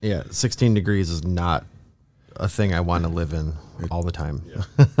Yeah, 16 degrees is not a thing I want to live in all the time. Yeah.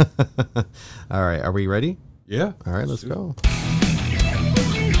 All right, are we ready? Yeah. All right, let's go.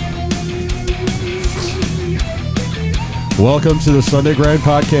 Welcome to the Sunday Grind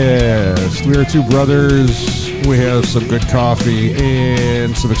Podcast. We are two brothers. We have some good coffee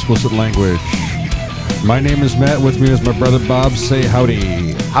and some explicit language. My name is Matt. With me is my brother Bob. Say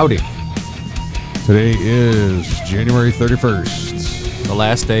howdy. Howdy. Today is January 31st, The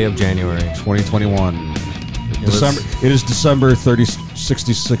last day of January. 2021. It is December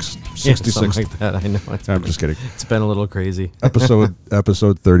 66. Yeah, something like that. I know. I'm just kidding. It's been a little crazy.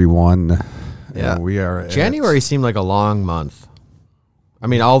 Episode 31. Yeah. And we are January seemed like a long month. I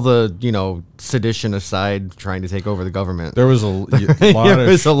mean, all the, sedition aside, trying to take over the government. There was a lot it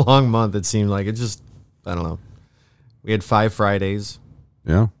was a long month, it seemed like. It just, I don't know. We had 5 Fridays.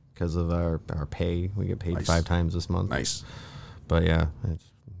 Yeah. Because of our pay. We get paid Nice. 5 times this month. Nice. But yeah, it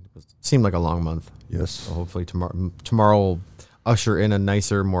seemed like a long month. Yes. So hopefully tomorrow will usher in a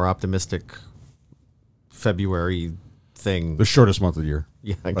nicer, more optimistic February thing. The shortest month of the year.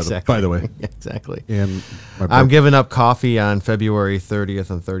 Yeah, exactly. By the way. Yeah, exactly. And I'm giving up coffee on February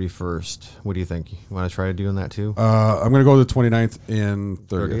 30th and 31st. What do you think? You want to try doing that too? I'm going to go the 29th and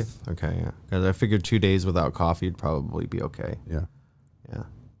 30th. Okay, yeah. Because I figured 2 days without coffee would probably be okay. Yeah. Yeah.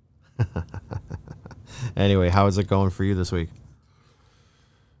 Anyway, how is it going for you this week?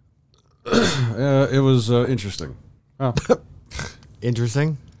 It was interesting. Oh.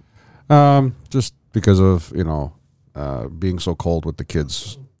 Interesting? Just because of, being so cold with the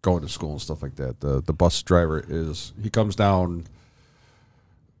kids going to school and stuff like that. The bus driver he comes down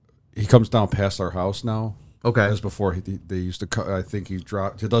past our house now. Okay. As before, they used to. I think he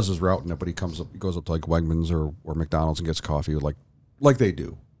does his route in it, but he goes up to like Wegmans or McDonald's and gets coffee like they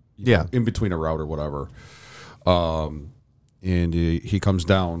do. Yeah. In between a route or whatever. And he comes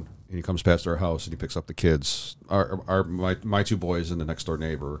down and he comes past our house and he picks up the kids. My 2 boys and the next door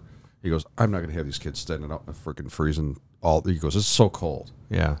neighbor. He goes, I'm not going to have these kids standing out in the freaking freezing. He goes, it's so cold.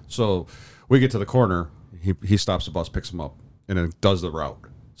 Yeah. So we get to the corner. He stops the bus, picks them up, and then does the route.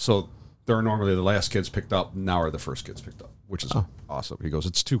 So they're normally the last kids picked up. Now are the first kids picked up, which is awesome. He goes,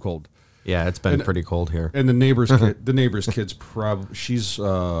 it's too cold. Yeah, it's been pretty cold here. And the neighbor's kid's she's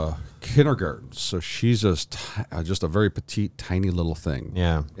kindergarten, so she's just a very petite, tiny little thing.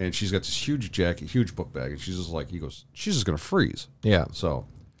 Yeah. And she's got this huge jacket, huge book bag, and she's just like, he goes, she's just gonna freeze. Yeah. So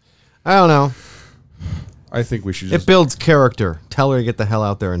I don't know. I think we should It builds character. Tell her to get the hell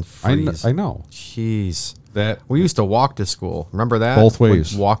out there and freeze. I know. Jeez. That We used to walk to school. Remember that? Both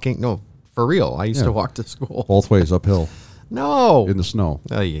ways. Walking? No, for real. I used to walk to school. both ways uphill No. in the snow.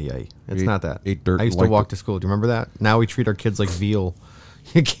 It's not that. ate dirt I used like to walk to school. Do you remember that? Now we treat our kids like veal.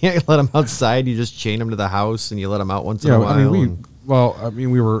 You can't let them outside. You just chain them to the house and you let them out once in a while.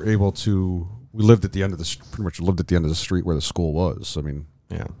 We were able to. We lived at the end of pretty much lived at the end of the street where the school was. I mean,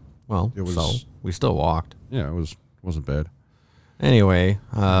 yeah. Well, It was- so we still walked. yeah, wasn't bad. Anyway,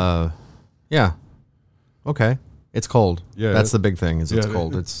 yeah. Okay. It's cold. Yeah. That's the big thing is it's Yeah.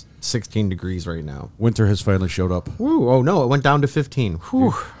 cold. It's 16 degrees right now. Winter has finally showed up. Woo. Oh, no. It went down to 15.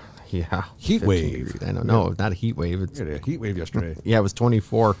 Whew. Yeah. Heat 15 wave. degrees. I know. No, not a heat wave. It's, We had a heat wave yesterday. yeah, it was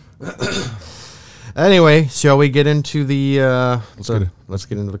 24. Anyway, shall we get into the let's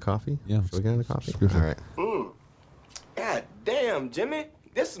get into the coffee? Yeah. Shall we get into coffee? Let's All right. God damn, Jimmy.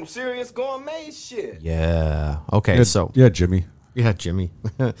 This some serious gourmet shit. Yeah. Okay, Yeah, so yeah, Jimmy. yeah, Jimmy.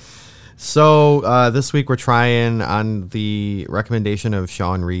 So this week we're trying on the recommendation of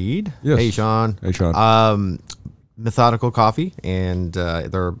Sean Reed. Yes. Hey, Sean. Hey, Sean. Methodical Coffee, and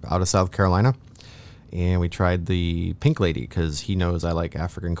they're out of South Carolina. And we tried the Pink Lady because he knows I like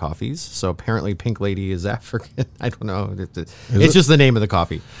African coffees. So apparently Pink Lady is African. I don't know. It's just the name of the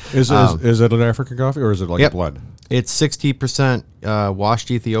coffee. Is it an African coffee or is it like Yep. a blend? It's 60% washed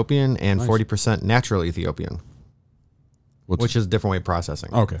Ethiopian and 40% natural Ethiopian, which is a different way of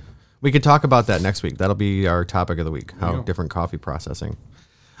processing. Okay. We could talk about that next week. That'll be our topic of the week, There you how go. different coffee processing.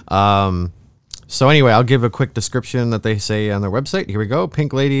 So anyway, I'll give a quick description that they say on their website. Here we go.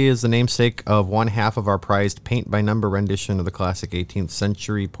 Pink Lady is the namesake of one half of our prized paint-by-number rendition of the classic 18th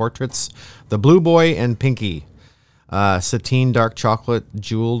century portraits, The Blue Boy and Pinky. Sateen dark chocolate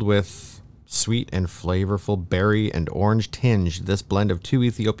jeweled with sweet and flavorful berry and orange tinge. This blend of 2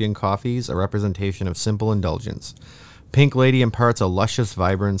 Ethiopian coffees, a representation of simple indulgence. Pink Lady imparts a luscious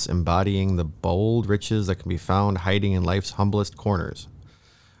vibrance embodying the bold riches that can be found hiding in life's humblest corners.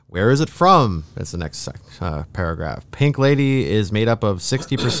 Where is it from? That's the next paragraph. Pink Lady is made up of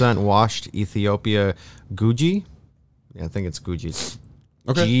 60% washed Ethiopia Guji. Yeah, I think it's Guji.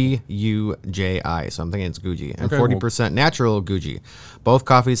 Okay. Guji. So I'm thinking it's Guji. And Okay, 40% natural Guji. Both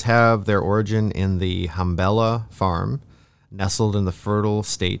coffees have their origin in the Hambella farm, nestled in the fertile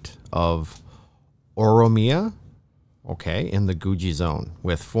state of Oromia, in the Guji zone,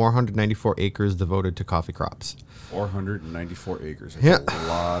 with 494 acres devoted to coffee crops. 494 acres. That's Yeah. a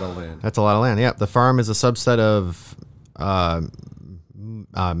lot of land. That's a lot of land. Yeah, the farm is a subset of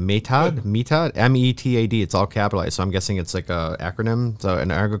METAD, METAD. It's all capitalized, so I'm guessing it's like a acronym. So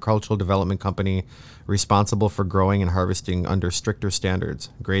an agricultural development company responsible for growing and harvesting under stricter standards,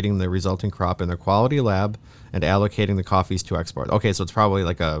 grading the resulting crop in their quality lab, and allocating the coffees to export. Okay, so it's probably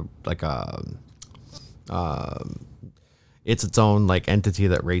it's its own like entity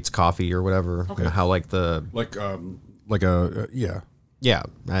that rates coffee or whatever. Okay. You know, how like the yeah. yeah,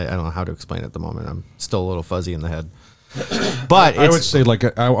 I don't know how to explain it at the moment. I'm still a little fuzzy in the head. But I would say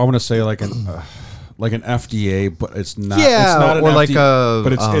I want to say like an FDA, but it's not. Yeah, it's not an or like FDA, a,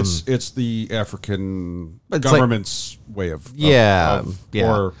 but it's the African It's government's way of yeah.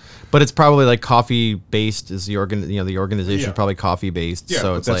 Or But it's probably like coffee based is the the organization Yeah. is probably coffee based. yeah,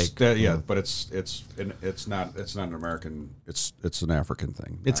 So but it's that's- like that, but it's not an American. It's an African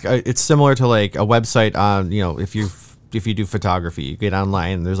thing. it's similar to like a website on, if you do photography, you get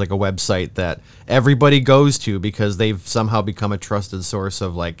online and there's like a website that everybody goes to because they've somehow become a trusted source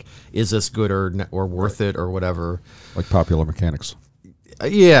of like, is this good or worth it or whatever. Like Popular Mechanics.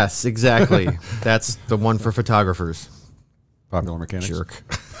 Yes, exactly. That's the one for photographers. Popular Mechanics. Jerk.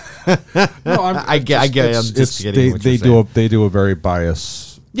 No, I get it. I'm just kidding. They do a very biased.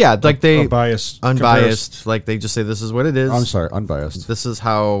 Yeah, like they biased unbiased, like they just say this is what it is. I'm sorry, unbiased. This is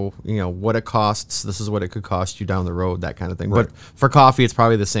how, what it costs. This is what it could cost you down the road, that kind of thing. Right. But for coffee, it's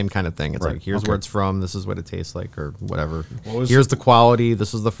probably the same kind of thing. It's Right. like, here's where it's from. This is what it tastes like or whatever. What Here's the quality.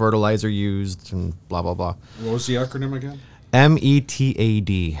 This is the fertilizer used and blah, blah, blah. was the acronym again?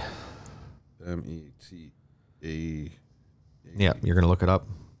 METAD. META. Yeah, you're going to look it up.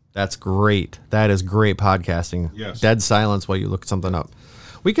 That's great. That is great podcasting. Yes. Dead silence while you look something up.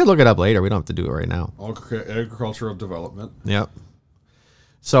 We could look it up later. We don't have to do it right now. Agricultural development. Yep.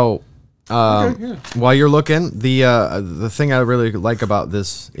 So, Okay, yeah. while you're looking, the thing I really like about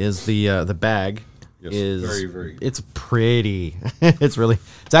this is the bag. Yes, is very, very. It's pretty.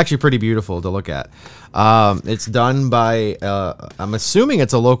 It's actually pretty beautiful to look at. It's done by I'm assuming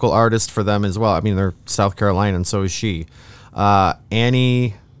it's a local artist for them as well. I mean, they're South Carolina, and so is she.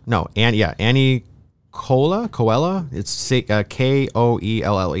 Annie Coella. It's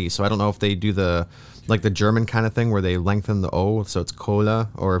Koelle. So I don't know if they do the German kind of thing where they lengthen the O, so it's Cola,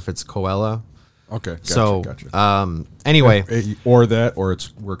 or if it's Coella. Okay. Gotcha, So gotcha. anyway, Or that, or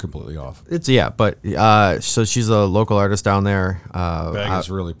we're completely off. it's but so she's a local artist down there. Bag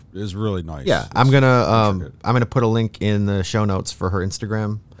is really nice. Yeah, It's I'm gonna intricate. put a link in the show notes for her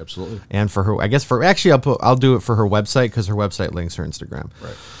Instagram. Absolutely. And for her, I guess I'll do it for her website because her website links her Instagram.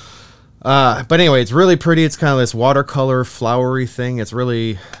 Right. But anyway, it's really pretty. It's kind of this watercolor flowery thing. It's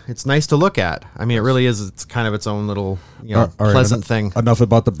nice to look at. I mean, it really is. It's kind of its own little, All right, pleasant thing. Enough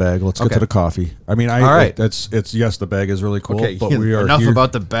about the bag. Let's get Okay. to the coffee. I mean, All right. it's yes, the bag is really cool, Okay, but we are enough here.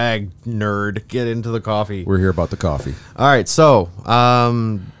 about the bag, nerd. Get into the coffee. We're here about the coffee. All right, so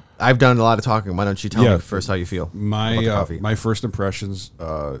I've done a lot of talking. Why don't you tell Yeah. me first how you feel about the coffee? My first impressions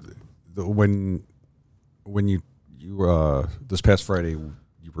when you this past Friday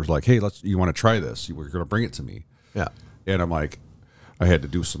you were like, hey, you want to try this? You were going to bring it to me. Yeah. And I'm like, I had to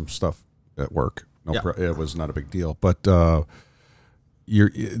do some stuff at work. Yeah. It was not a big deal, but the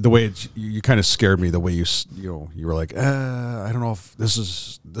way you kind of scared me. The way you were like, I don't know if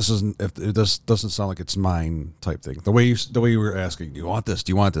this doesn't sound like it's mine type thing. The way you were asking, do you want this?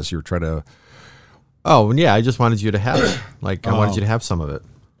 Do you want this? You were trying to. Oh, yeah. I just wanted you to have it. Like, I wanted you to have some of it.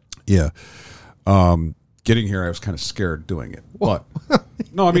 Yeah. Getting here, I was kind of scared doing it, but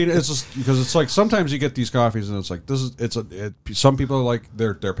no, I mean, it's just because it's like sometimes you get these coffees and it's like some people are like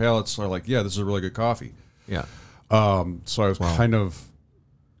their palates are like, yeah, this is a really good coffee. Yeah. So I was kind of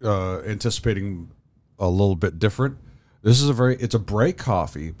anticipating a little bit different. This is it's a bright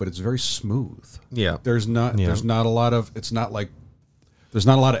coffee, but it's very smooth. Yeah. There's not a lot of acids.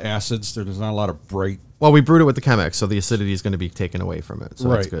 There's not a lot of bright. Well, we brewed it with the Chemex, so the acidity is going to be taken away from it. So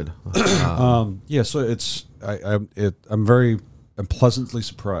that's Right. good. Yeah, so I'm pleasantly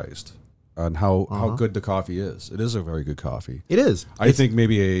surprised on how good the coffee is. It is a very good coffee. It is. I think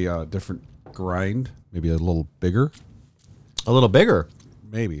maybe a different grind, maybe a little bigger, A little bigger.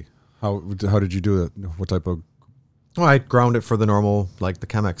 maybe. How did you do it? What type of? Well, I ground it for the normal, like the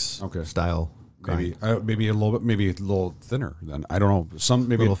Chemex Okay. style. maybe a little thinner. Then I don't know. Some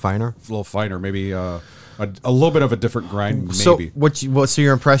maybe A little finer. a little finer. Maybe a little bit of a different grind. Maybe. So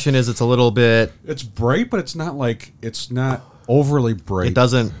your impression is it's a little bit. It's bright, but it's not overly bright. It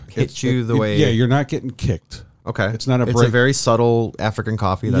doesn't hit you the way. Yeah, you're not getting kicked. Okay. It's not a It's break. a very subtle African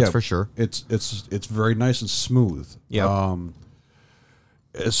coffee, that's for sure. It's very nice and smooth. Yep.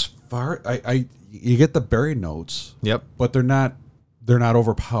 As far you get the berry notes. Yep. But they're not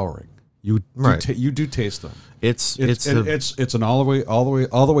overpowering. You Right. you do taste them. It's an all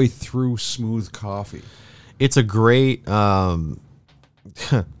the way through smooth coffee. It's a great. I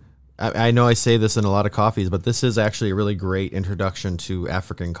know I say this in a lot of coffees, but this is actually a really great introduction to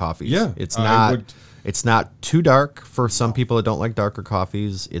African coffees. Yeah, it's I not. would- It's not too dark for some people that don't like darker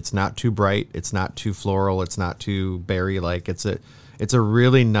coffees. It's not too bright. It's not too floral. It's not too berry like. It's a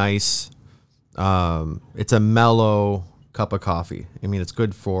really nice. It's a mellow cup of coffee. I mean, it's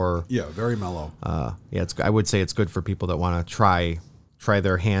good for. Yeah, very mellow. I would say it's good for people that want to try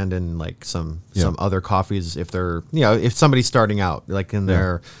their hand in like some other coffees if they're if somebody's starting out like in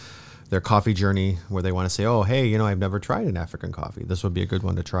their coffee journey where they want to say, oh hey, I've never tried an African coffee. This would be a good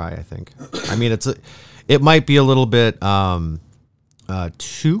one to try, I think. I mean, it might be a little bit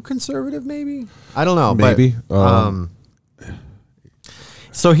too conservative, maybe. I don't know, Maybe. But,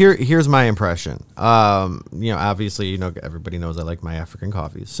 so here's my impression. Obviously, everybody knows I like my African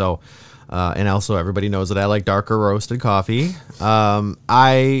coffees. So, and also everybody knows that I like darker roasted coffee.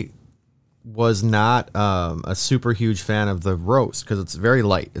 I was not a super huge fan of the roast because it's very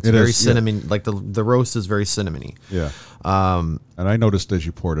light. It's very cinnamon. Like the roast is very cinnamony. Yeah. And I noticed as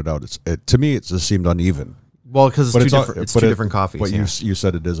you poured it out, to me it just seemed uneven. Well, because it's two different coffees. But you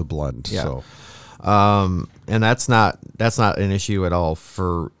said it is a blend. Yeah. So. And that's not an issue at all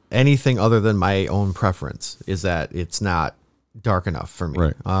for anything other than my own preference. Is that it's not dark enough for me.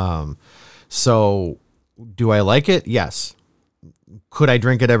 Right. So do I like it? Yes. Could I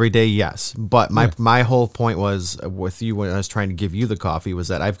drink it every day? Yes. But my whole point was with you when I was trying to give you the coffee was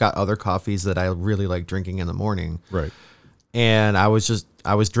that I've got other coffees that I really like drinking in the morning. Right. And I was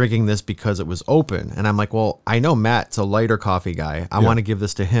drinking this because it was open. And I'm like, well, I know Matt's a lighter coffee guy. I want to give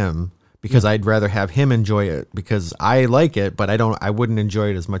this to him because I'd rather have him enjoy it because I like it, but I wouldn't enjoy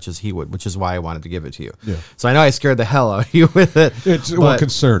it as much as he would, which is why I wanted to give it to you. Yeah. So I know I scared the hell out of you with it. It was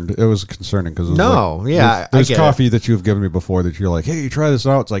concerning because there's I coffee that you've given me before that you're like, hey, try this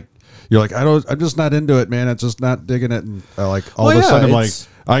out. It's like you're like, I'm just not into it, man. It's just not digging it, and all of a sudden I'm like,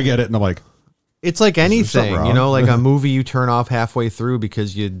 I get it, and I'm like. It's like anything, like a wrong? movie you turn off halfway through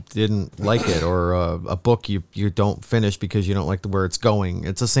because you didn't like it, or a book you don't finish because you don't like where it's going.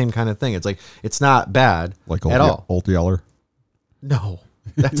 It's the same kind of thing. It's like it's not bad at all. Old Yeller. No,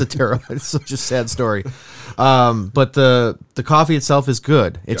 that's a terrible. It's such a sad story. But the coffee itself is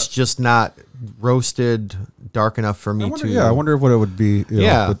good. It's just not roasted dark enough for me to. Yeah, I wonder what it would be.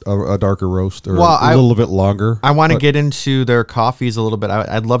 A darker roast or a little bit longer. I want to get into their coffees a little bit.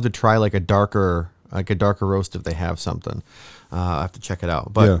 I'd love to try like a darker roast if they have something. I have to check it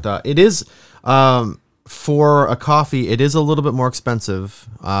out. But it is for a coffee. It is a little bit more expensive.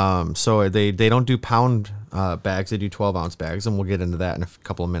 So they don't do pound bags. They do 12-ounce bags, and we'll get into that in a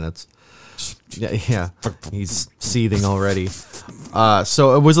couple of minutes. Yeah, he's seething already.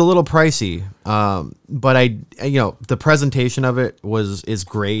 So it was a little pricey, but the presentation of it is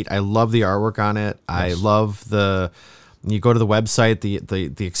great. I love the artwork on it. Yes. I love you go to the website,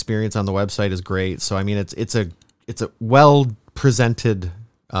 the experience on the website is great. So I mean, it's a well presented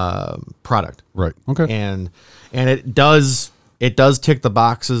product, right? Okay, and it does tick the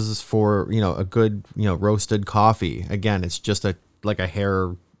boxes for a good roasted coffee. Again, it's just like a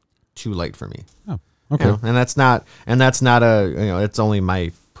hair too light for me. Oh, okay. And that's not it's only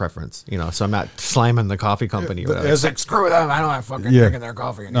my preference, so I'm not slamming the coffee company. As screw them, I don't have fucking drinking their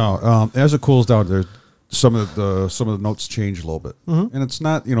coffee anymore. No, as it cools down, there some of the notes change a little bit, and it's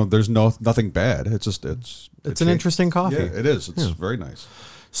not there's nothing bad. It's just it's an interesting coffee. Yeah, it is. It's very nice.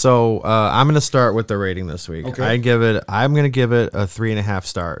 So I'm going to start with the rating this week. Okay. I'm going to give it a 3.5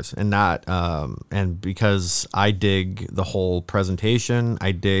 stars, and not and because I dig the whole presentation,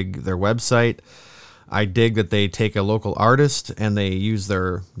 I dig their website, I dig that they take a local artist and they use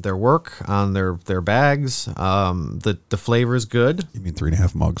their work on their bags. The flavor is good. You mean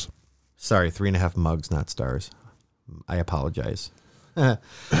 3.5 mugs? Sorry, 3.5 mugs, not stars. I apologize. And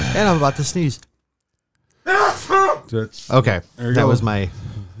I'm about to sneeze. Okay, that was my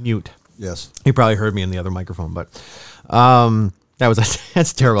mute. Yes, you probably heard me in the other microphone, but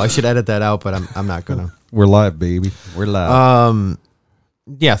that's terrible. I should edit that out, but I'm not gonna. We're live, baby. We're live.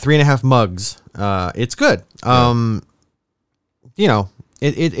 Yeah, 3.5 mugs. It's good.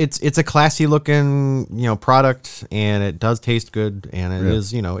 It's a classy looking, product, and it does taste good, and it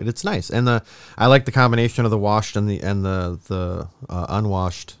is, it's nice. And I like the combination of the washed and the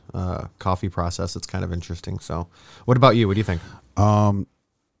unwashed coffee process. It's kind of interesting. So, what about you? What do you think? I'm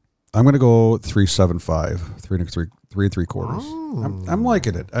going to go 3.75, 3.75. Oh. I'm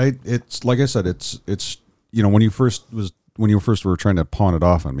liking it. It's like I said, it's when you first were trying to pawn it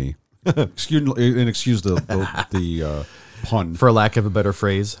off on me. excuse the pun, For lack of a better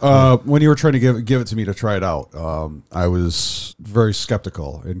phrase. when you were trying to give it to me to try it out, I was very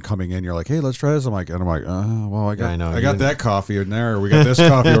skeptical. And coming in, you're like, "Hey, let's try this." I'm like, well, I got that coffee in there. We got this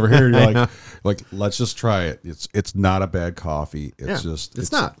coffee over here. And you're like, let's just try it. It's not a bad coffee.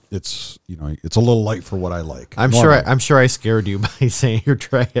 It's not. It's it's a little light for what I like. I'm sure I scared you by saying you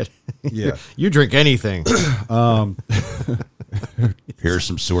try it. Yeah, you drink anything. Here's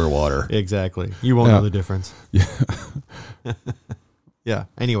some sewer water. Exactly. You won't know the difference. Yeah. Yeah.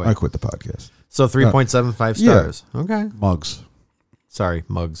 Anyway, I quit the podcast. So 3.75 stars. Okay. Mugs. Sorry,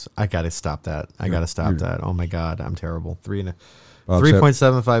 mugs. I gotta stop that. Oh my God, I'm terrible.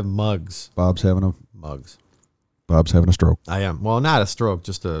 3.75 mugs. Bob's having a stroke. I am. Well, not a stroke,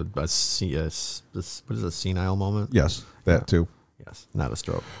 just what is a senile moment? Yes, that too. Yes, not a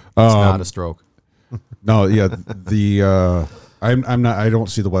stroke. It's not a stroke. No, yeah. I'm not. I don't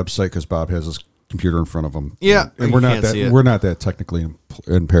see the website because Bob has his computer in front of him. Yeah, and we're not that technically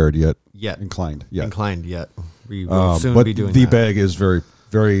impaired yet. Inclined yet. We will soon be doing the that. bag is very,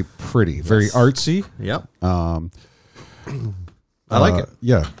 very pretty, very artsy. Yep. I like it.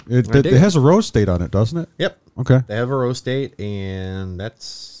 Yeah, it has a rose date on it, doesn't it? Yep. Okay. They have a roast date, and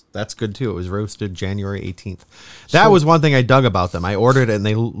that's good too. It was roasted January 18th. That was one thing I dug about them. I ordered it, and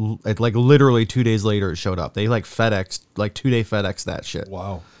it literally 2 days later it showed up. They FedEx, 2-day FedEx that shit.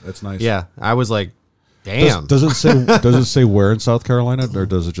 Wow, that's nice. Yeah, I was like, damn. Does it say where in South Carolina, or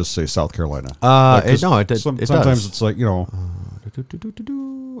does it just say South Carolina? It does. Sometimes it's like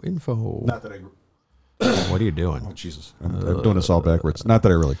info. Not that I. What are you doing? Oh, Jesus. I'm doing this all backwards. Not that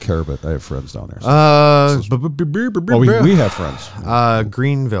I really care, but I have friends down there. We have friends.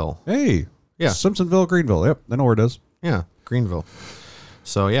 Greenville. Hey. Yeah. Simpsonville, Greenville. Yep. I know where it is. Yeah. Greenville.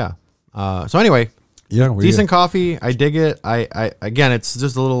 So, yeah. So, anyway. Yeah. Decent coffee. I dig it. I again, it's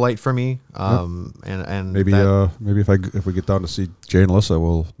just a little light for me. And maybe if we get down to see Jay and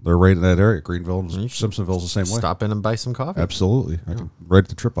Alyssa, they're right in that area. Greenville and Simpsonville's the same way. Stop in and buy some coffee. Absolutely. I can write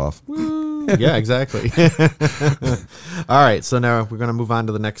the trip off. Yeah, exactly. All right, so now we're going to move on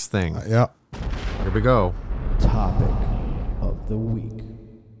to the next thing. Yeah. Here we go. Topic of the week.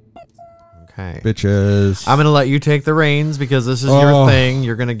 Okay. Bitches. I'm going to let you take the reins because this is your thing.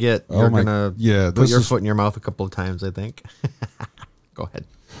 You're going to get, put your foot in your mouth a couple of times, I think. Go ahead.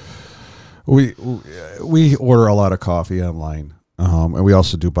 We order a lot of coffee online, and we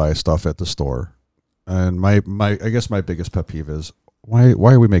also do buy stuff at the store. And I guess my biggest pet peeve is why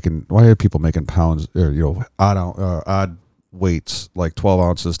are people making pounds or odd weights like 12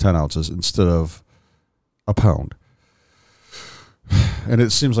 ounces, 10 ounces instead of a pound? And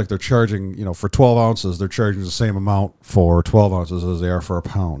it seems like they're charging, for 12 ounces, they're charging the same amount for 12 ounces as they are for a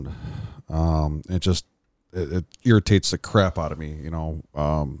pound. It irritates the crap out of me.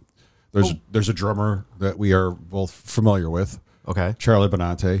 There's a drummer that we are both familiar with. Okay. Charlie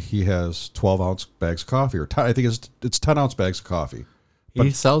Benante. He has 12-ounce bags of coffee, or I think it's 10-ounce bags of coffee.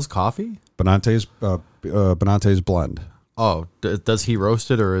 He sells coffee? Benante's blend. Oh, does he roast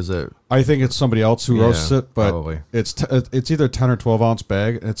it, or is it? I think it's somebody else who roasts it, but probably. It's either 10 or 12 ounce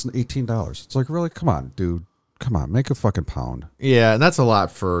bag, and it's $18. It's like, really, come on, dude, make a fucking pound. Yeah, and that's a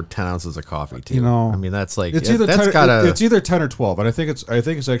lot for 10 ounces of coffee too. I mean, that's like it's either 10 or 12, and I think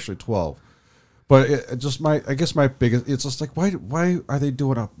it's actually 12. But I guess my biggest, it's just like, why are they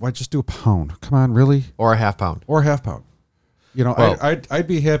doing why just do a pound? Come on, really? Or a half pound. I'd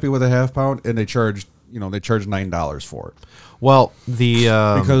be happy with a half pound, and they charge $9 for it. Well,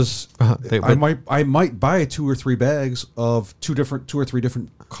 because I might buy 2 or 3 bags of 2 or 3 different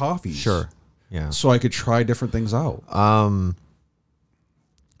coffees. Sure. Yeah. So I could try different things out. I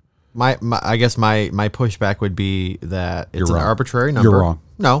guess my pushback would be that it's an arbitrary number. You're wrong.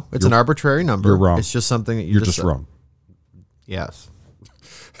 No, it's an arbitrary number. You're wrong. It's just something that you're just wrong. Yes.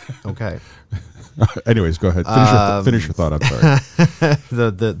 Okay. Anyways, go ahead. Finish your thought. I'm sorry.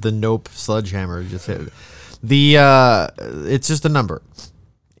 the nope sledgehammer just hit. It's just a number.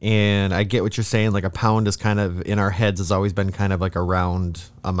 And I get what you're saying. Like a pound is kind of in our heads has always been kind of like a round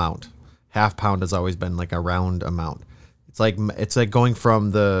amount. Half pound has always been like a round amount. It's like going from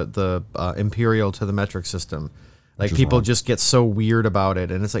the imperial to the metric system. Like people just get so weird about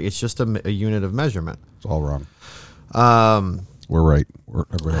it, and it's like it's just a unit of measurement. It's all wrong. we're right.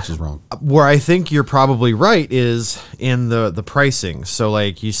 Everybody else is wrong. Where I think you're probably right is in the pricing. So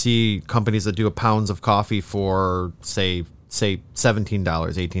like you see companies that do pounds of coffee for say $17,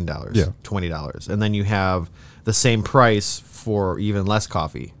 $18, Yeah. $20, and then you have the same price for even less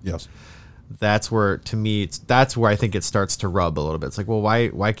coffee. Yes. That's where, to me, that's where I think it starts to rub a little bit. It's like, well,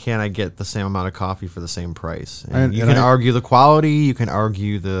 why can't I get the same amount of coffee for the same price? And you can argue the quality, you can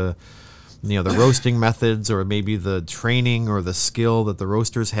argue the roasting methods, or maybe the training or the skill that the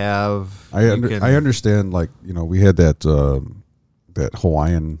roasters have. I understand. Like, we had that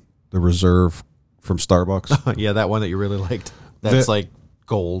Hawaiian, the reserve from Starbucks. Yeah, that one that you really liked. That's like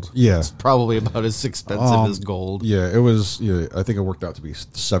gold. Yeah. It's probably about as expensive as gold. Yeah, it was. Yeah, I think it worked out to be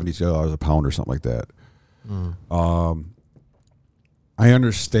 $72 a pound or something like that. I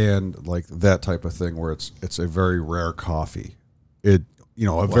understand like that type of thing where it's a very rare coffee. A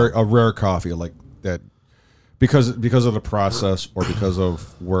rare coffee like that because of the process or because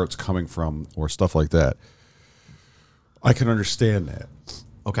of where it's coming from or stuff like that. I can understand that.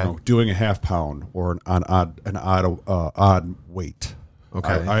 Okay. Doing a half pound or an odd weight.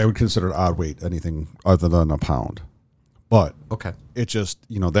 Okay. I would consider an odd weight anything other than a pound. But okay, it just,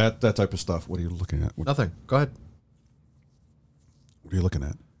 that type of stuff. What are you looking at? Nothing. Go ahead. What are you looking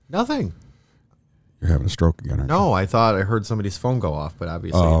at? Nothing. You're having a stroke again, aren't you? No, I thought I heard somebody's phone go off, but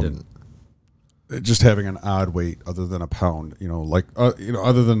obviously it didn't. Just having an odd weight other than a pound,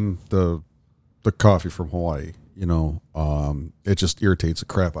 other than the coffee from Hawaii, it just irritates the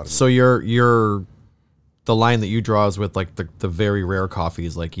crap out of me. So you're the line that you draw is with like the very rare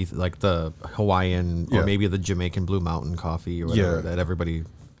coffees, like the Hawaiian or maybe the Jamaican Blue Mountain coffee or whatever that everybody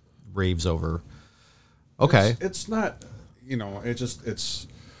raves over. Okay, it's not, it's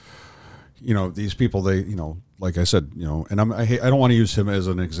these people, they, like I said, and I don't want to use him as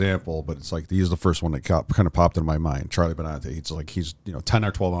an example, but it's like he's the first one that kind of popped in my mind. Charlie Benante. He's 10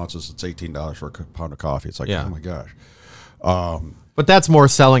 or 12 ounces. It's $18 for a pound of coffee. It's like, oh my gosh. But that's more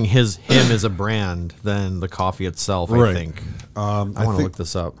selling him as a brand than the coffee itself. I think. I want to look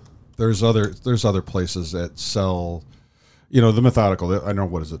this up. There's other places that sell, the Methodical. I don't know,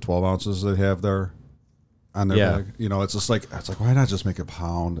 what is it, 12 ounces they have there on their bag. It's just like why not just make a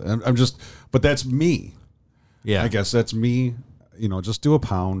pound? And but that's me. Yeah, I guess that's me. Just do a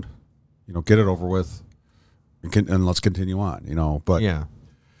pound. Get it over with, and let's continue on. But yeah.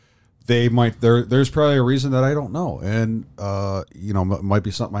 They might. There's probably a reason that I don't know, and it might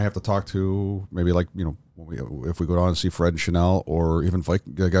be something I have to talk to. Maybe like if we go down and see Fred and Chanel, or even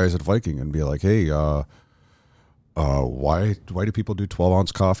the guys at Viking, and be like, hey, why do people do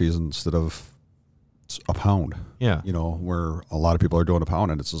 12-ounce coffees instead of a pound? Yeah, where a lot of people are doing a pound,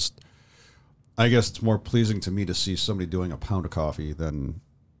 and it's just. I guess it's more pleasing to me to see somebody doing a pound of coffee than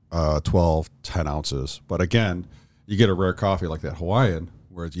 10 ounces. But again, you get a rare coffee like that Hawaiian,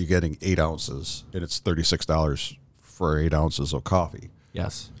 where you're getting 8 ounces, and it's $36 for 8 ounces of coffee.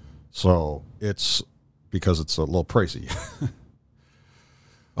 Yes. So it's because it's a little pricey.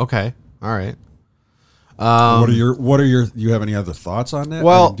 Okay. All right. What are your? Do you have any other thoughts on that?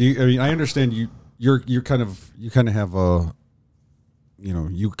 Well, I understand you're kind of have a.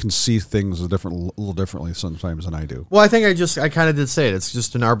 You can see things a little differently sometimes than I do. Well, I think I kind of did say it. It's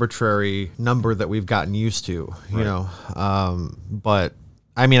just an arbitrary number that we've gotten used to, But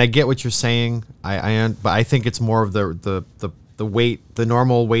I mean, I get what you're saying. But I think it's more of the weight, the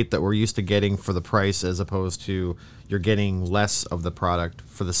normal weight that we're used to getting for the price, as opposed to you're getting less of the product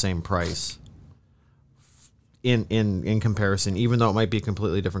for the same price. In comparison, even though it might be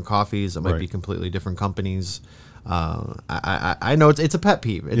completely different coffees, it might be completely different companies. I know it's a pet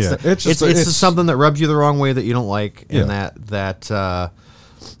peeve. It's just something that rubs you the wrong way that you don't like, and that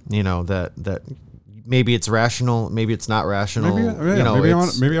maybe it's rational, maybe it's not rational.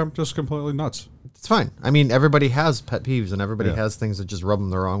 Maybe I'm just completely nuts. It's fine. I mean, everybody has pet peeves, and everybody has things that just rub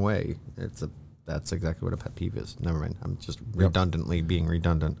them the wrong way. That's exactly what a pet peeve is. Never mind. I'm just redundantly being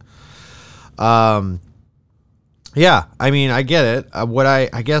redundant. Yeah, I mean, I get it.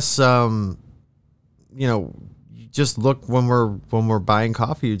 I guess just look when we're buying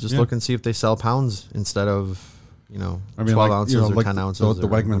coffee. You just look and see if they sell pounds instead of 12 ounces or 10 ounces. The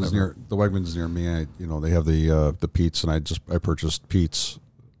Wegmans near me. They have the Pete's, and I purchased Pete's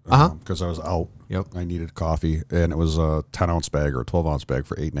because I was out. Yep. I needed coffee, and it was a 10-ounce bag or a 12-ounce bag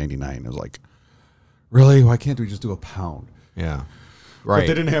for $8.99. I was like, really? Why can't we just do a pound? Yeah, right. But they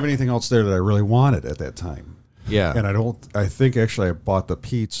didn't have anything else there that I really wanted at that time. Yeah, and I think actually I bought the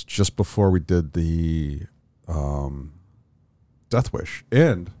Pete's just before we did the Death Wish.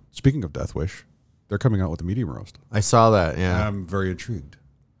 And speaking of Death Wish, they're coming out with a medium roast. I saw that. Yeah, I'm very intrigued.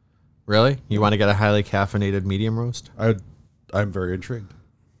 Really? You want to get a highly caffeinated medium roast? I'm very intrigued.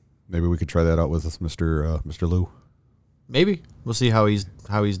 Maybe we could try that out with Mr. Lou. Maybe we'll see how he's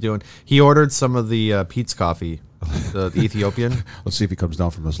doing. He ordered some of the Pete's coffee, the Ethiopian. Let's see if he comes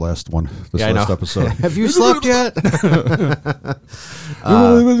down from this last one. This I last know. episode. Have you slept yet?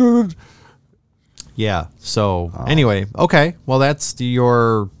 Yeah. So anyway, okay. Well, that's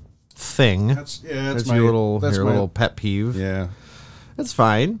your thing. That's That's your little pet peeve. Yeah. That's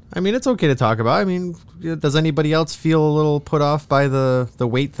fine. I mean, it's okay to talk about. I mean, does anybody else feel a little put off by the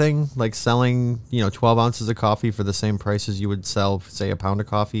weight thing? Like selling, 12 ounces of coffee for the same price as you would sell, say, a pound of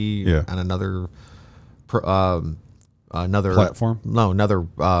coffee on another Platform? No, another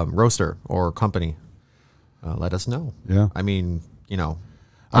roaster or company. Let us know. Yeah. I mean,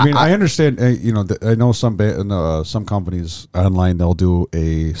 I understand. I know some companies online, they'll do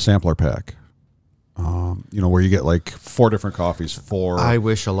a sampler pack. Where you get like 4 different coffees. I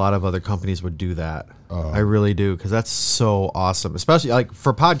wish a lot of other companies would do that. I really do, because that's so awesome, especially like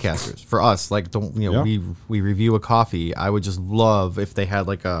for podcasters. For us, like we review a coffee. I would just love if they had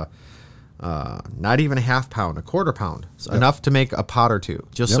like a not even a half pound, a quarter pound, enough to make a pot or two,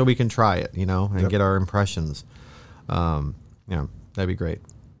 just so we can try it, and get our impressions. That'd be great.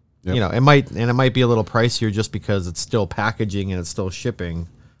 Yep. It might be a little pricier just because it's still packaging and it's still shipping.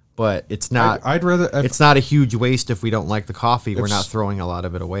 But it's not. I'd rather. It's not a huge waste if we don't like the coffee. We're not throwing a lot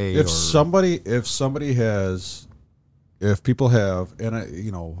of it away. If people have a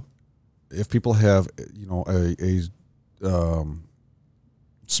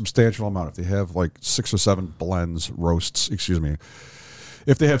substantial amount, if they have like 6 or 7 roasts,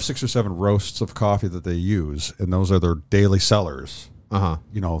 if they have 6 or 7 roasts of coffee that they use, and those are their daily sellers,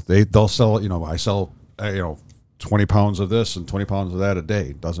 they'll sell. I sell 20 pounds of this and 20 pounds of that a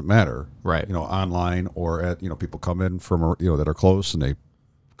day. Doesn't matter. Right. Online or at, people come in from, that are close, and they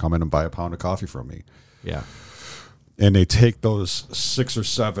come in and buy a pound of coffee from me. Yeah. And they take those 6 or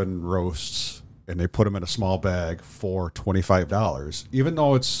 7 roasts and they put them in a small bag for $25, even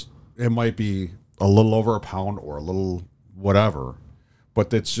though it might be a little over a pound or a little whatever,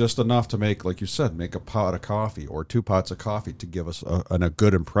 but it's just enough to make, like you said, make a pot of coffee or 2 pots of coffee to give us a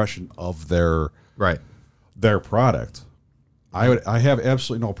good impression of their product. I have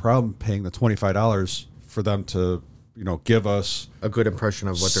absolutely no problem paying the $25 for them to, give us a good impression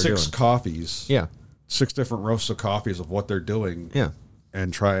of what they're doing. 6 coffees. Yeah. 6 different roasts of coffees of what they're doing. Yeah.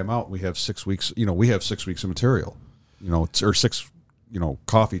 And try them out. We have 6 weeks, we have 6 weeks of material, or 6,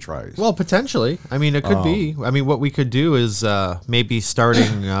 coffee tries. Well, potentially. I mean, it could be. I mean, what we could do is maybe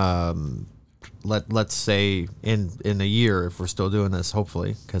starting, let's say in a year, if we're still doing this,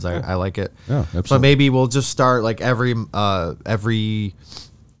 hopefully, because I like it. Yeah, absolutely. But maybe we'll just start like every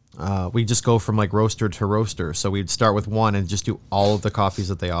we just go from like roaster to roaster. So we'd start with one and just do all of the coffees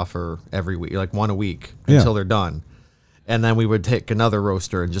that they offer every week, like one a week until they're done. And then we would take another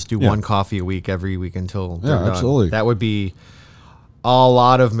roaster and just do one coffee a week every week until they're done. Absolutely. That would be a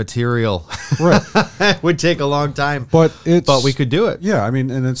lot of material. Right. It would take a long time. But we could do it. Yeah, I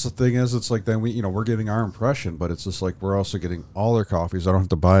mean, and it's the thing is, it's like then we're giving our impression, but it's just like we're also getting all their coffees. We don't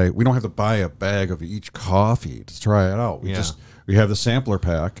have to buy a bag of each coffee to try it out. We have the sampler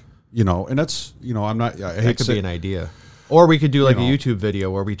pack, and that's I'm not. That could be an idea. Or we could do like a YouTube video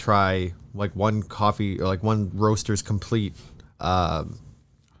where we try like one coffee, or like one roaster's complete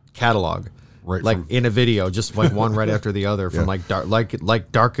catalog. Right, like in a video, just like one right after the other, from like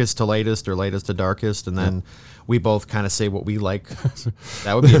darkest to lightest or lightest to darkest, and then we both kind of say what we like.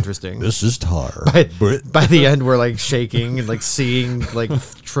 That would be interesting. This is tar. By the end, we're like shaking and like seeing like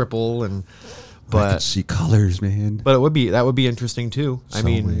triple, and I can see colors, man. But that would be interesting too. I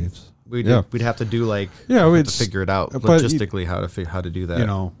mean, waves. we'd have to do like we'd to figure it out logistically how to do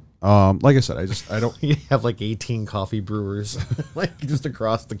that. Like I said, I don't. You have like 18 coffee brewers like just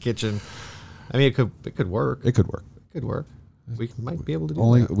across the kitchen. I mean, it could work. It could work. We might be able to do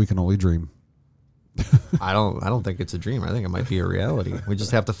that. We can only dream. I don't think it's a dream. I think it might be a reality. We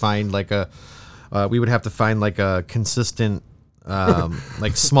just have to find like we would have to find like a consistent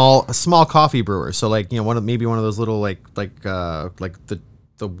like small coffee brewer. So like one of those little like the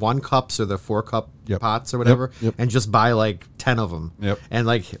 1 cups or the 4 cup pots or whatever, and just buy like 10 of them, and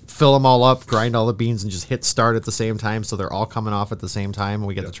like fill them all up, grind all the beans, and just hit start at the same time, so they're all coming off at the same time, and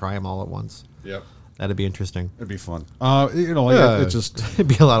we get to try them all at once. Yep, that'd be interesting. It'd be fun. It'd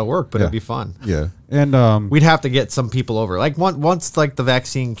be a lot of work, but it'd be fun. Yeah, and we'd have to get some people over. Like once like the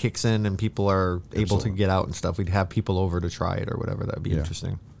vaccine kicks in and people are able to get out and stuff, we'd have people over to try it or whatever. That'd be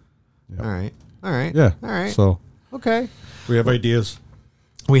interesting. Yep. All right. Yeah. All right. So okay, we have ideas.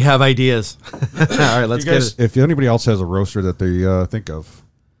 We have ideas. All right, let's get it. If anybody else has a roaster that they think of,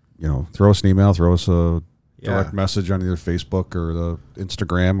 throw us an email, throw us a direct message on either Facebook or the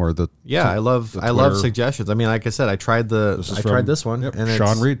Instagram or the I love Twitter. suggestions. I mean, like I said, I tried this one, Yep, and Sean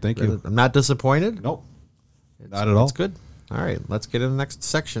it's- Reed, thank you. I'm not disappointed. Nope, not at all. It's good. All right, let's get in the next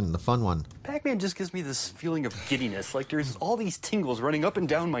section, the fun one. Pac-Man just gives me this feeling of giddiness, like there's all these tingles running up and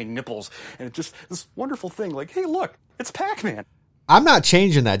down my nipples, and it's just this wonderful thing, like, hey, look, it's Pac-Man. I'm not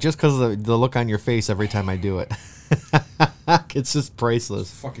changing that just because of the look on your face every time I do it. It's just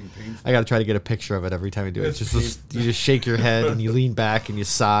priceless. Fucking painful. I got to try to get a picture of it every time I do it. It's just you just shake your head and you lean back and you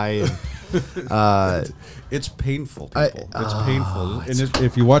sigh. And, It's painful, people. It's painful. And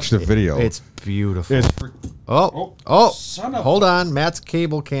if you watch the video, it's beautiful. it's son of Hold on. Matt's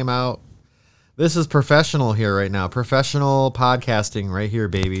cable came out. This is professional here right now. Professional podcasting right here,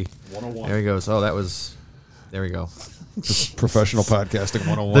 baby. 101. There he goes. Oh, there we go. just professional podcasting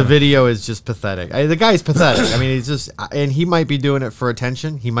 101. The video is just pathetic. The guy's pathetic. I mean, he's just, and he might be doing it for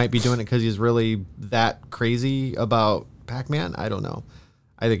attention. He might be doing it because he's really that crazy about Pac-Man. I don't know.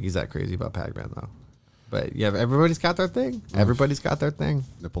 I think he's that crazy about Pac-Man though. But yeah, everybody's got their thing. Everybody's got their thing.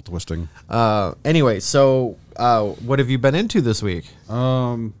 Nipple twisting. Anyway, so what have you been into this week?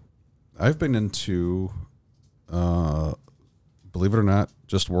 I've been into, believe it or not,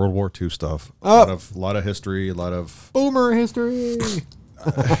 just World War II stuff. A lot of history, a lot of. Boomer history.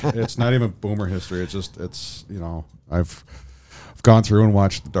 It's not even boomer history. It's I've gone through and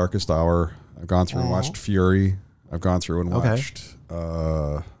watched The Darkest Hour. I've gone through and watched Fury. I've gone through and watched.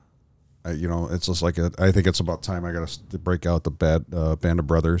 It's just like I think it's about time I got to break out the Band of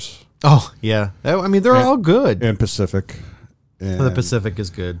Brothers Oh yeah. I mean, they're all good. and Pacific. And, The Pacific is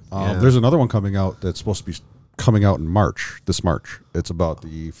good. Yeah. There's another one coming out that's supposed to be coming out in March. This March. It's about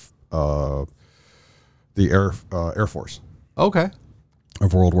the Air Force Okay.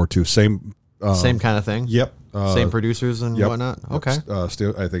 of World War II. Same Same kind of thing. Yep. Same producers and Yep. whatnot. Yep. Okay.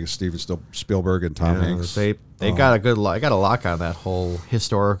 I think it's Steven Spielberg and Tom Yeah, Hanks. They got a good got a lock on that whole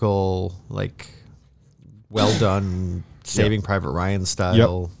historical, like, well done Saving Private Ryan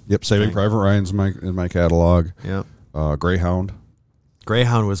style. Yep. Saving thing. Private Ryan's in my catalog. Yep. Greyhound.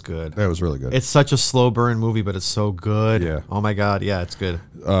 Greyhound was good. That was really good. It's such a slow burn movie, but it's so good. Yeah. Oh my god. Yeah, it's good.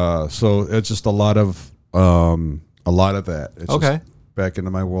 So it's just a lot of that. It's Okay. just back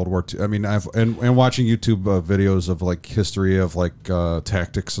into my World War II. I mean, and watching YouTube videos of like history of like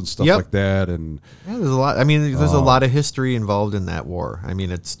tactics and stuff Yep. like that, and Yeah, there's a lot. I mean, there's a lot of history involved in that war. I mean,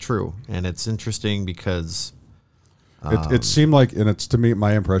 it's true, and it's interesting because it seemed like, and it's to me,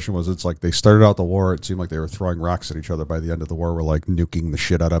 my impression was it's like they started out the war. It seemed like they were throwing rocks at each other. By the end of the war, we're like nuking the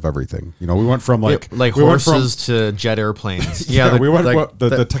shit out of everything. We went from we went from- horses to jet airplanes. yeah, we went. like,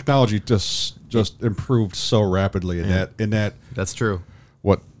 The technology just improved so rapidly in that that's true.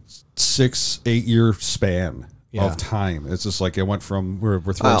 what 6-8 year span Yeah. of time. It's just like it went from we're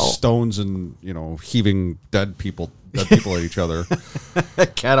throwing Well- stones and heaving dead people at each other.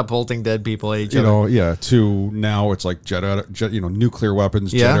 Catapulting dead people at each other. To now it's like jet nuclear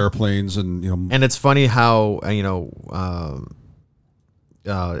weapons, Yeah. jet airplanes, and And it's funny how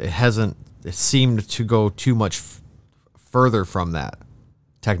it seemed to go too much further from that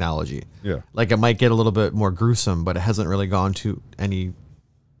technology. Yeah. Like it might get a little bit more gruesome, but it hasn't really gone to any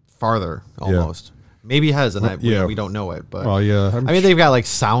farther almost. Maybe it has, and we don't know it. But Well, yeah, I mean, they've got like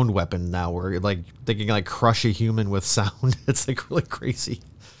sound weapon now, where like they can like crush a human with sound. It's like really crazy.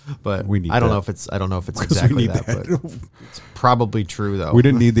 But We need I don't that. know if it's 'Cause exactly we need that, but it's probably true though. we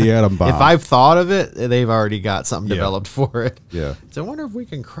didn't need the atom bomb. If I've thought of it, they've already got something Yeah. developed for it. Yeah. So I wonder if we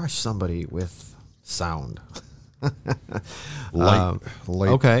can crush somebody with sound. light.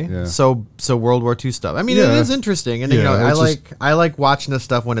 Okay. Yeah. So World War II stuff. I mean, it Yeah. is interesting, and Yeah, I like watching this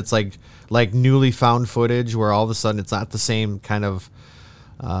stuff when it's like newly found footage where all of a sudden it's not the same kind of.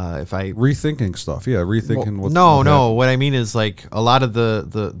 If I rethinking stuff. Yeah, rethinking. what no. What I mean is like a lot of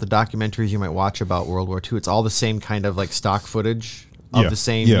the documentaries you might watch about World War II. It's all the same kind of like stock footage of Yeah, the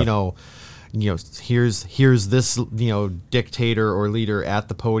same. yeah. Here's this dictator or leader at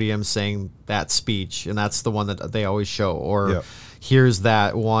the podium saying that speech, and that's the one that they always show. Or Yeah. here's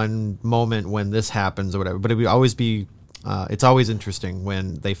that one moment when this happens or whatever. But it would always be. It's always interesting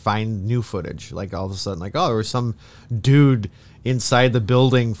when they find new footage. Like all of a sudden, like there was some dude inside the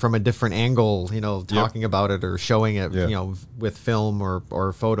building from a different angle, talking about it or showing it, Yeah. with film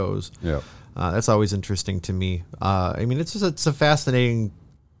or photos. Yeah. That's always interesting to me. I mean, it's a fascinating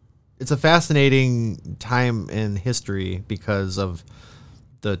time in history because of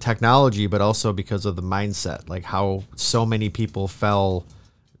the technology, but also because of the mindset, like how so many people fell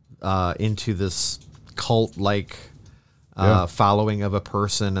into this cult-like following of a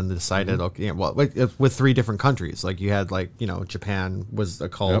person and decided, Mm-hmm. okay, well, with 3 different countries, like you had Japan was a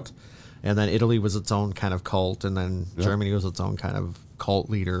cult. Yep. And then Italy was its own kind of cult, and then Germany was its own kind of cult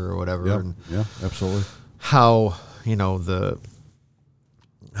leader or whatever. Yep. And Yeah, absolutely. how,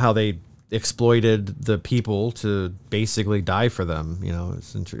 how they exploited the people to basically die for them.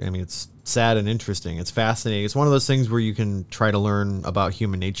 It's sad and interesting. It's fascinating. It's one of those things where you can try to learn about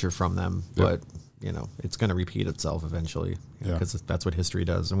human nature from them, but it's going to repeat itself eventually because that's what history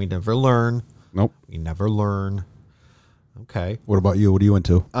does. And we never learn. Nope. We never learn. Okay. What about you? What are you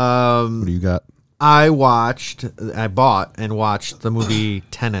into? What do you got? I bought and watched the movie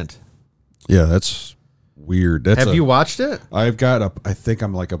Tenet. Yeah, that's weird. Have you watched it? I've got I think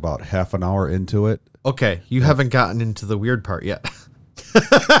I'm like about half an hour into it. Okay. You haven't gotten into the weird part yet.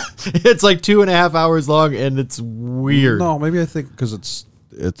 It's like 2.5 hours long and it's weird. No, maybe I think because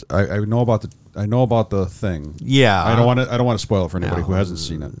I know about the thing. Yeah. I don't want to spoil it for anybody who hasn't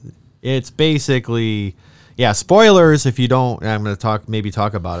seen it. It's basically, spoilers if you don't. I'm going to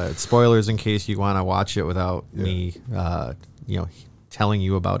talk about it. Spoilers in case you want to watch it without me, telling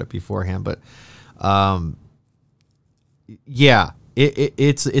you about it beforehand. But,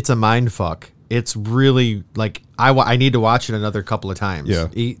 it's a mind fuck. It's really like I need to watch it another couple of times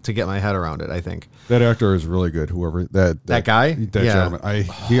to get my head around it. I think that actor is really good. Whoever that guy, gentleman,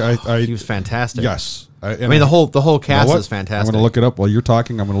 he was fantastic. Yes, the whole cast is fantastic. I'm going to look it up while you're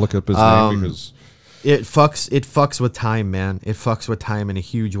talking. I'm going to look up his name because it fucks with time, man. It fucks with time in a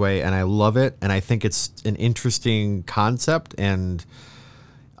huge way, and I love it. And I think it's an interesting concept. And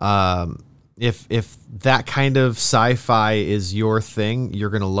if that kind of sci-fi is your thing, you're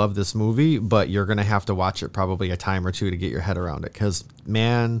gonna love this movie. But you're gonna have to watch it probably a time or two to get your head around it. Because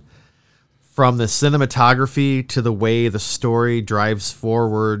man, from the cinematography to the way the story drives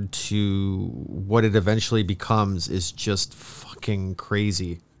forward to what it eventually becomes is just fucking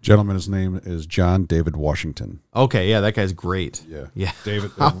crazy. Gentleman, his name is John David Washington. Okay, yeah, that guy's great. Yeah.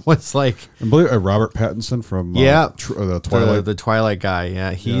 David. I was like, and believe Robert Pattinson from the Twilight. The Twilight guy.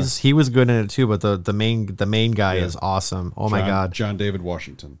 Yeah, he was good in it too. But the main guy is awesome. Oh my god, John David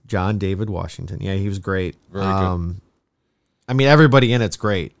Washington. John David Washington. Yeah, he was great. Very good. I mean, everybody in it's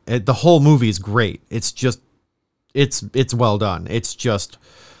great. The whole movie is great. It's just, it's well done. It's just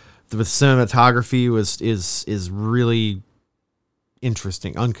the cinematography is really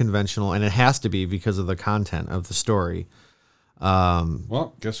interesting, unconventional, and it has to be because of the content of the story.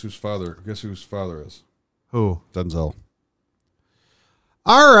 Well, guess whose father is? Who? Denzel.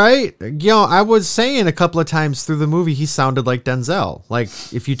 All right. I was saying a couple of times through the movie, he sounded like Denzel. Like,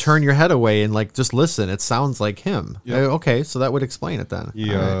 if you turn your head away and like just listen, it sounds like him. Yep. Okay, so that would explain it then.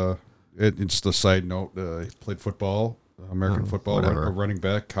 Yeah. It's a side note. He played football, American football, a running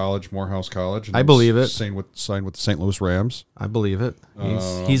back, college, Morehouse College. And I believe it. Signed with the St. Louis Rams. I believe it.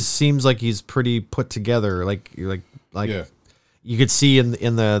 He seems like he's pretty put together. Like yeah. You could see in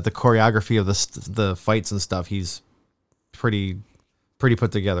the choreography of the fights and stuff. He's pretty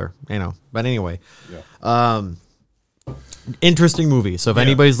put together, But anyway, interesting movie. So if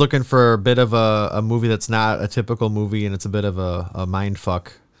anybody's looking for a bit of a movie that's not a typical movie and it's a bit of a mind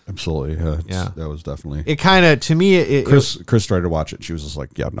fuck. Absolutely. That was definitely. It kind of, to me, Chris tried to watch it. She was just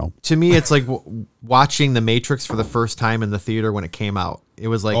like, yeah, no. To me, it's like watching The Matrix for the first time in the theater when it came out. It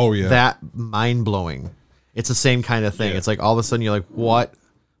was like that mind blowing. It's the same kind of thing. Yeah. It's like all of a sudden you're like, what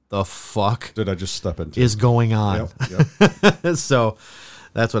the fuck did I just step into? Is going on? Yep. So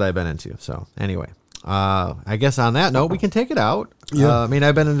that's what I've been into. So anyway, I guess on that note, we can take it out. Yeah. I mean,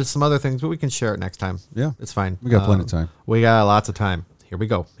 I've been into some other things, but we can share it next time. Yeah. It's fine. We got plenty of time. We got lots of time. Here we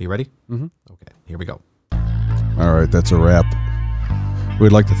go. Are you ready? Mm-hmm. Okay, here we go. All right, that's a wrap.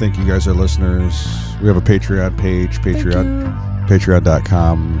 We'd like to thank you guys, our listeners. We have a Patreon page,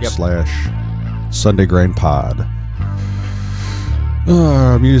 patreon.com/Sunday Grind Pod.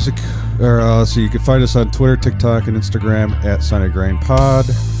 Music. So you can find us on Twitter, TikTok, and Instagram at Sunday Grind Pod.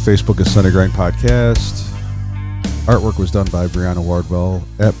 Facebook is Sunday Grind Podcast. Artwork was done by Brianna Wardwell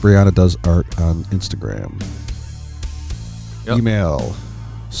at Brianna Does Art on Instagram. Yep. Email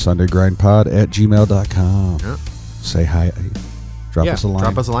SundayGrindPod@gmail.com. Yep. Say hi. Drop us a line.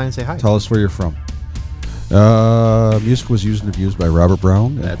 Drop us a line and say hi. Tell us where you're from. Music was used and abused by Robert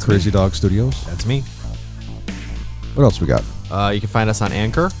Brown at Crazy Dog Studios. That's me. What else we got? You can find us on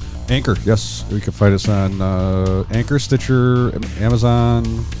Anchor. Anchor, yes. You can find us on Anchor, Stitcher,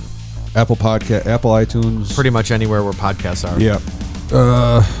 Amazon, Apple Podcast, Apple iTunes. Pretty much anywhere where podcasts are. Yeah.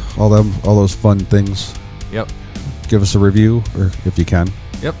 All those fun things. Yep. Give us a review, or if you can.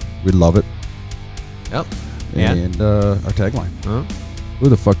 Yep. We'd love it. Yep. And our tagline. Uh-huh. Who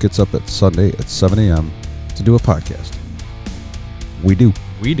the fuck gets up at Sunday at 7 a.m. to do a podcast? We do.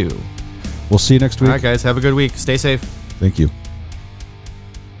 We do. We'll see you next week. All right, guys. Have a good week. Stay safe. Thank you.